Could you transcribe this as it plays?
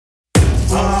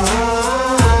Hi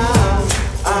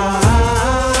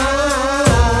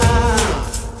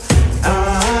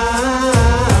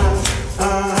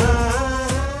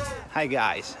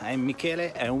guys, I'm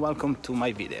Michele and welcome to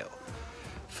my video.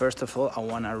 First of all, I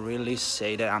want to really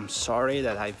say that I'm sorry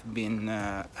that I've been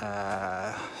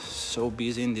so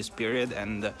busy in this period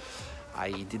and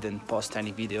I didn't post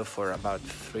any video for about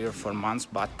 3 or 4 months,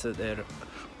 but there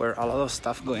were a lot of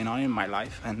stuff going on in my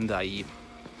life and I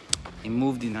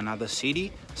moved in another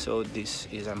city, so this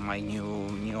is my new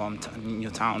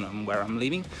town where I'm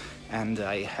living, and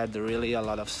I had really a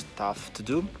lot of stuff to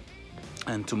do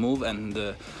and to move,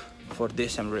 and for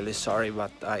this I'm really sorry,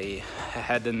 but I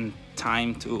hadn't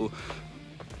time to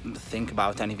think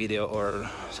about any video or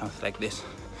something like this.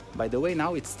 By the way,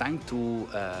 now it's time to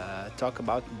talk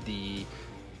about the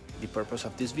purpose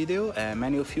of this video.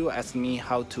 Many of you asked me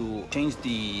how to change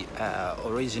the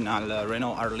original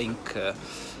Renault R-Link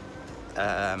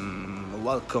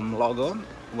welcome logo.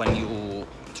 When you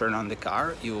turn on the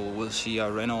car, you will see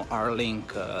a Renault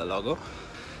R-Link logo,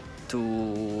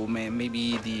 to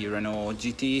maybe the Renault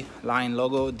GT line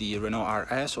logo, the Renault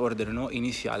RS, or the Renault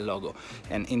Initiale logo.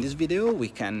 And in this video we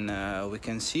can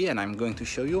see, and I'm going to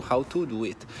show you how to do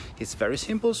it. It's very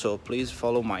simple, so please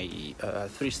follow my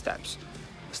 3 steps.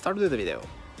 Start with the video.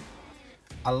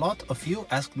 A lot of you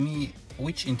asked me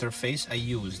which interface I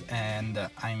used, and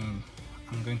I'm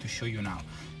going to show you now.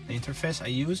 The interface I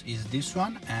use is this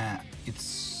one.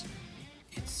 It's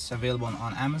available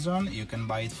on Amazon. You can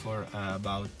buy it for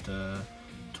about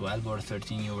 12 or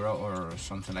 13 euro or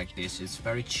something like this. It's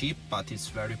very cheap, but it's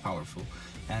very powerful.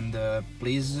 And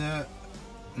please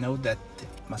note that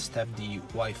it must have the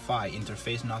Wi-Fi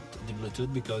interface, not the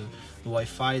Bluetooth, because the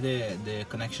Wi-Fi, the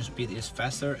connection speed is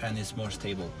faster and it's more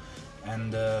stable.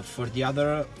 And for the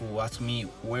other who asked me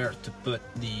where to put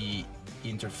the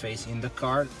interface in the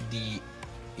car, the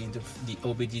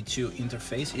OBD2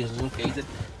 interface is located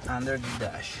under the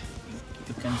dash.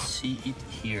 You can see it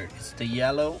here. It's the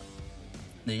yellow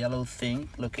thing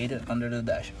located under the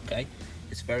dash. Okay,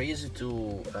 it's very easy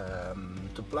to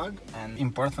plug, and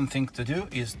important thing to do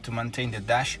is to maintain the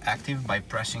dash active by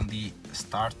pressing the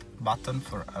start button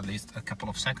for at least a couple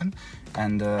of seconds,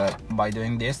 and by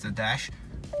doing this the dash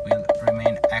will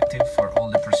remain active for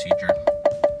all the procedure.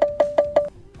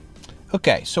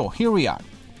 Okay, so here we are.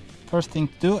 First thing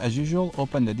to do, as usual,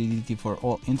 open the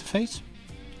DDT4ALL interface.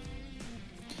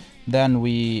 Then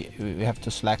we have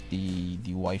to select the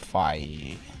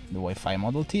Wi-Fi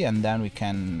modality, and then we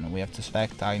have to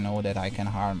select, I know that I can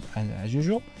harm, as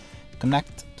usual,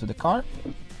 connect to the car.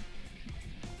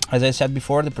 As I said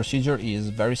before, the procedure is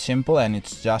very simple and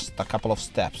it's just a couple of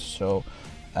steps, so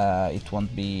it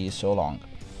won't be so long.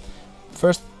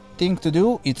 First thing to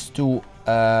do is to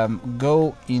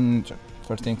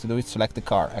First thing to do is select the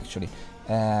car. Actually,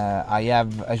 I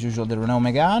have, as usual, the Renault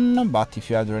Megane, but if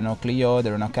you have the Renault Clio,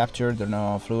 the Renault Captur, the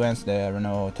Renault Fluence, the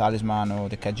Renault Talisman, or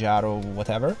the Caggiaro,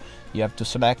 whatever, you have to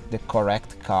select the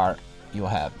correct car you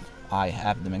have. I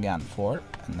have the Megane 4,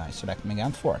 and I select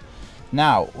Megane 4.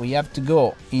 Now we have to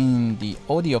go in the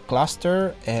audio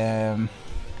cluster.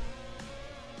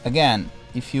 Again,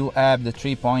 if you have the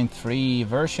 3.3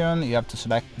 version, you have to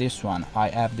select this one. I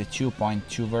have the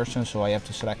 2.2 version, so I have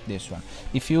to select this one.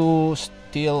 If you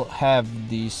still have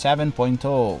the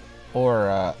 7.0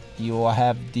 or you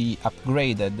have the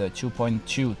upgraded 2.2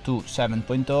 to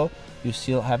 7.0, you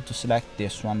still have to select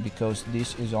this one, because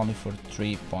this is only for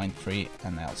 3.3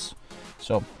 and else.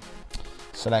 So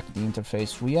select the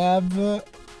interface we have,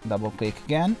 double click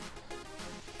again,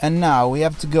 and now we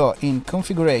have to go in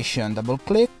configuration, double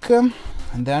click,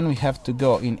 and then we have to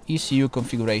go in ECU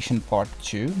configuration part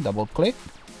 2, double click.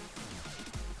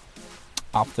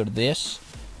 After this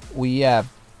we have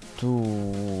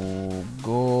to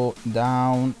go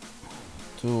down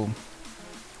to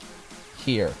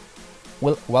here,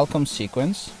 welcome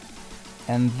sequence,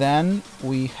 and then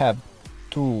we have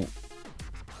to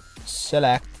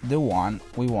select the one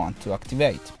we want to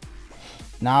activate.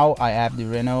 Now I have the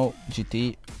Renault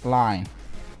GT line,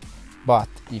 but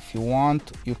if you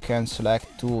want, you can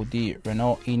select to the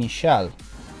Renault Initiale.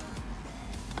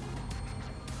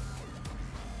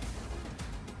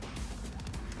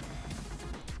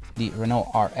 The Renault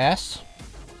RS,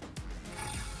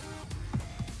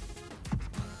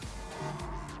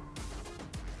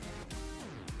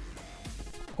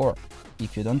 or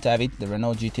if you don't have it, the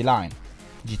Renault GT line,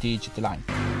 GT line.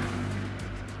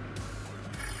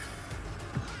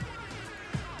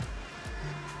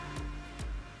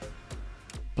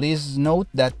 Please note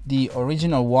that the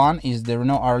original one is the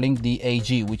Renault R-Link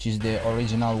DAG, which is the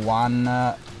original one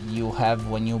you have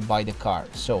when you buy the car.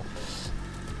 So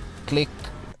click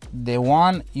the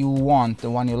one you want, the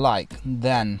one you like,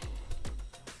 then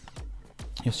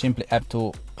you simply have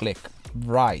to click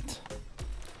right.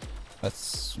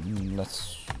 Let's do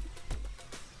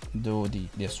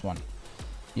this one.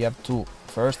 You have to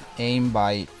first aim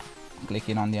by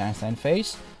clicking on the Einstein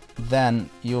face, then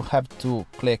you have to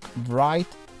click right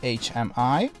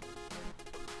HMI.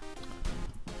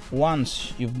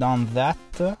 Once you've done that,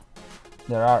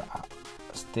 there are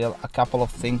still a couple of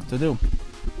things to do.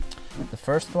 The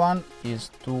first one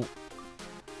is to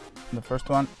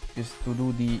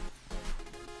do the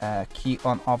key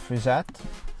on off reset,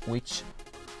 which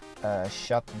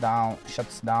shuts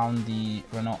down the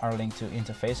Renault R-Link 2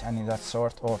 interface, and is a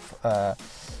sort of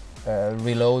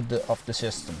reload of the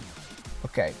system.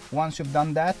 Okay, once you've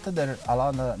done that,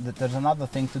 there's another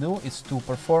thing to do. It's to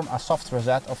perform a soft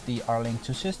reset of the R-Link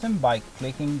 2 system by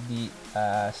clicking the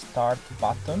start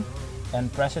button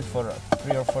and press it for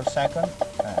 3 or 4 seconds.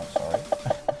 Sorry,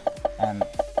 and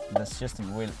the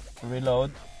system will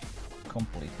reload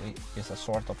completely. It's a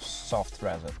sort of soft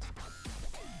reset.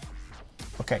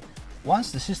 Okay,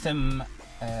 once the system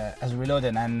has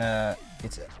reloaded and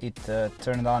it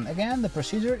turned on again, the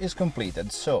procedure is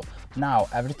completed. So now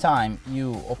every time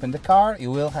you open the car,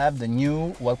 you will have the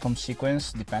new welcome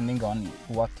sequence depending on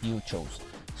what you chose.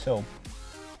 So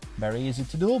very easy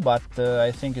to do, but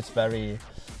I think it's very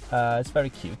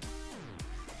cute.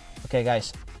 Okay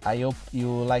guys, I hope you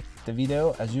liked the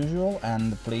video as usual,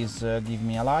 and please give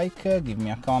me a like, give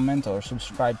me a comment, or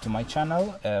subscribe to my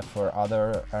channel for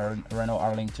other Renault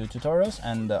R-Link 2 tutorials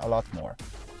and a lot more.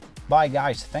 Bye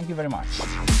guys, thank you very much.